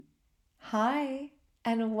Hi,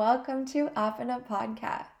 and welcome to Apana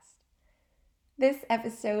Podcast. This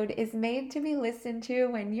episode is made to be listened to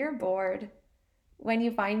when you're bored, when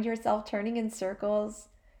you find yourself turning in circles,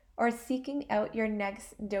 or seeking out your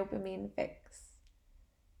next dopamine fix.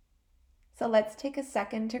 So let's take a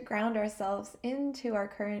second to ground ourselves into our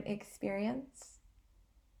current experience.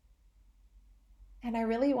 And I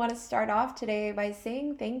really want to start off today by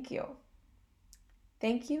saying thank you.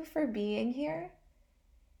 Thank you for being here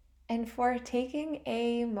and for taking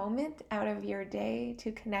a moment out of your day to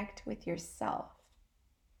connect with yourself.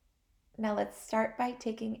 Now let's start by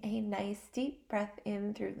taking a nice deep breath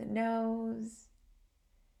in through the nose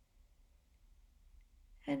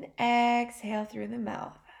and exhale through the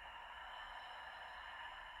mouth.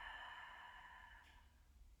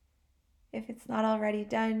 If it's not already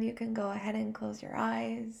done, you can go ahead and close your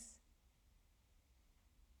eyes.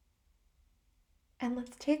 And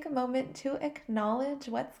let's take a moment to acknowledge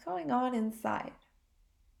what's going on inside.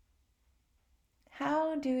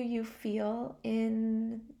 How do you feel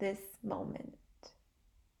in this moment?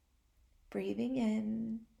 Breathing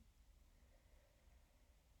in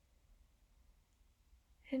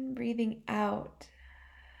and breathing out.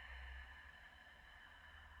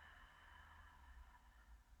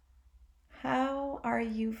 How are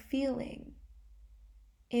you feeling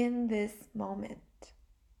in this moment?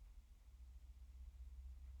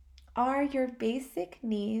 Are your basic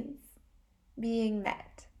needs being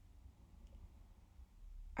met?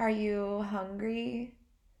 Are you hungry?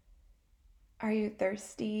 Are you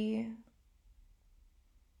thirsty?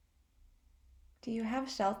 Do you have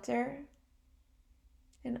shelter?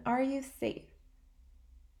 And are you safe?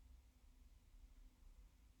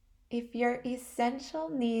 If your essential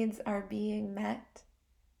needs are being met,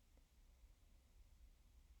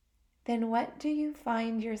 then what do you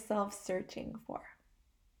find yourself searching for?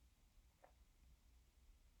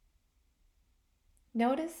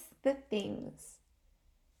 Notice the things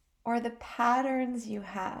or the patterns you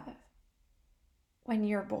have when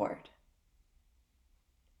you're bored.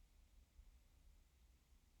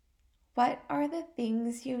 What are the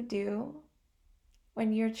things you do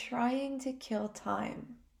when you're trying to kill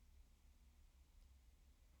time?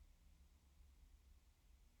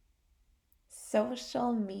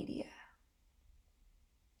 Social media.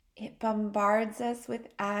 It bombards us with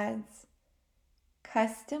ads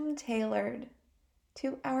custom tailored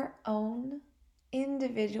to our own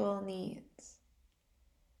individual needs.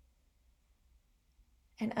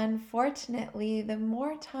 And unfortunately, the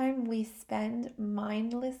more time we spend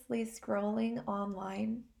mindlessly scrolling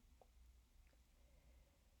online,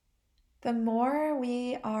 the more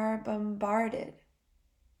we are bombarded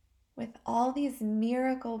with all these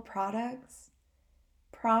miracle products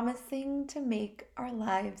promising to make our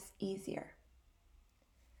lives easier.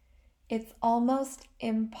 It's almost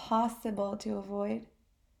impossible to avoid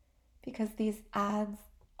because these ads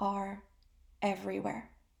are everywhere.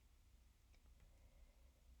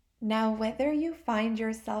 Now, whether you find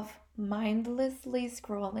yourself mindlessly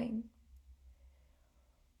scrolling,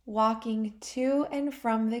 walking to and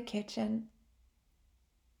from the kitchen,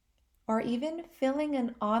 or even filling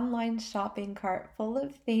an online shopping cart full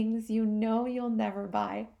of things you know you'll never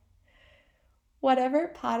buy, whatever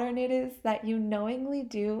pattern it is that you knowingly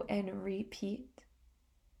do and repeat,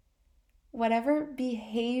 whatever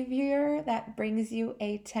behavior that brings you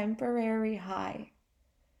a temporary high,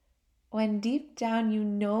 when deep down you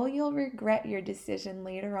know you'll regret your decision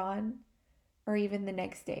later on or even the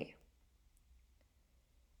next day.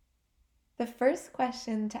 The first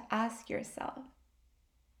question to ask yourself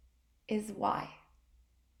is why?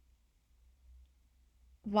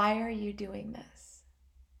 Why are you doing this?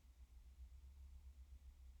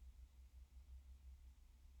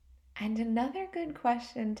 And another good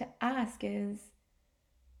question to ask is,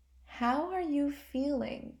 how are you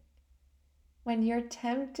feeling when you're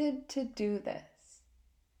tempted to do this?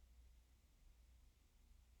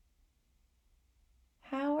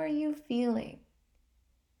 How are you feeling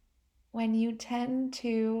when you tend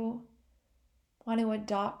to want to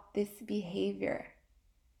adopt this behavior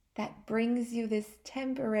that brings you this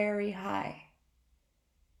temporary high?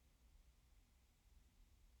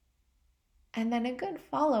 And then a good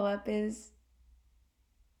follow-up is,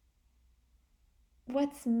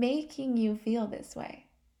 what's making you feel this way?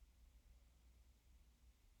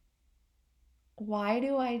 Why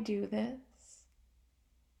do I do this?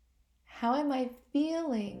 How am I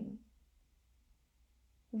feeling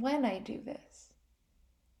when I do this?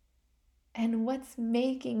 And what's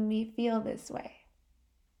making me feel this way?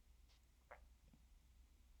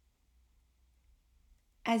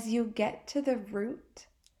 As you get to the root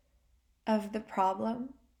of the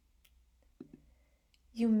problem,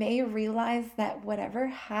 you may realize that whatever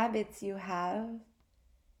habits you have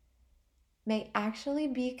may actually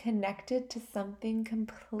be connected to something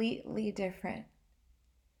completely different.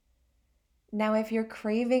 Now, if you're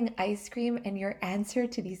craving ice cream and your answer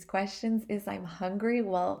to these questions is I'm hungry,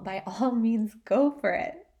 well, by all means, go for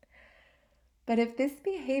it. But if this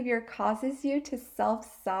behavior causes you to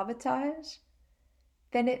self-sabotage,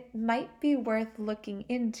 then it might be worth looking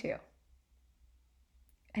into.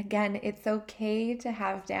 Again, it's okay to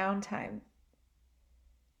have downtime,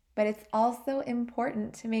 but it's also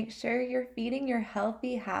important to make sure you're feeding your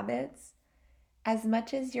healthy habits as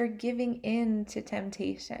much as you're giving in to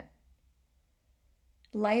temptation.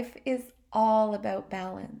 Life is all about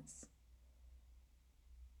balance.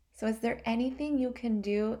 So is there anything you can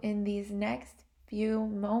do in these next few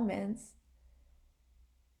moments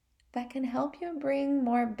that can help you bring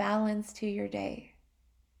more balance to your day?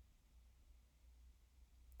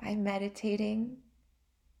 By meditating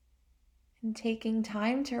and taking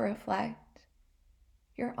time to reflect,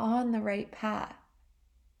 you're on the right path.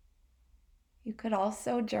 You could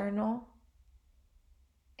also journal.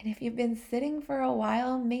 And if you've been sitting for a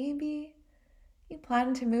while, maybe you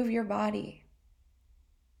plan to move your body.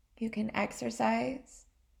 You can exercise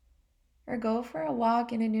or go for a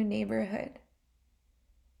walk in a new neighborhood.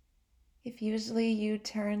 If usually you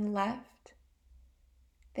turn left,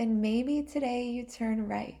 then maybe today you turn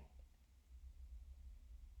right.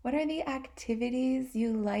 What are the activities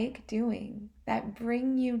you like doing that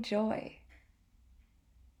bring you joy?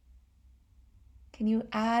 Can you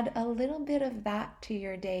add a little bit of that to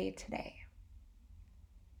your day today?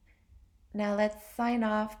 Now let's sign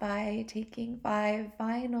off by taking 5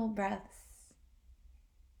 final breaths.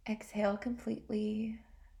 Exhale completely.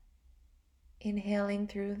 Inhaling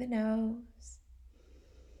through the nose.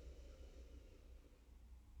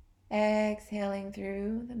 Exhaling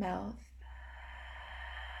through the mouth.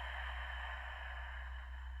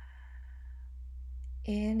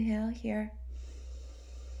 Inhale here.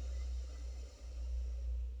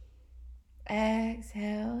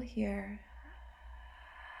 Exhale here.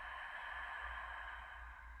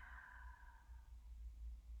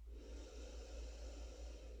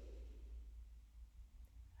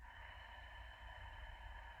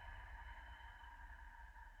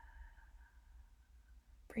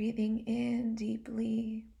 Breathing in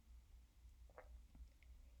deeply.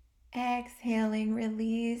 Exhaling,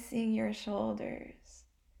 releasing your shoulders,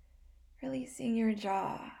 releasing your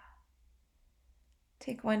jaw.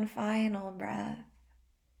 Take one final breath.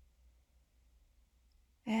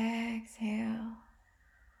 Exhale.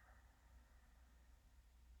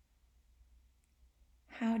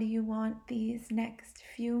 How do you want these next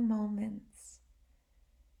few moments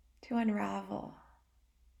to unravel?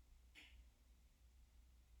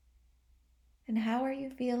 And how are you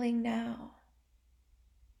feeling now?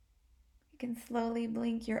 You can slowly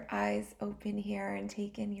blink your eyes open here and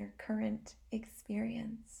take in your current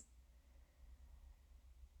experience.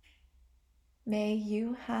 May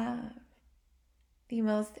you have the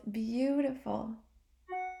most beautiful,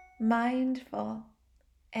 mindful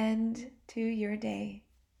end to your day.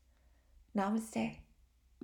 Namaste.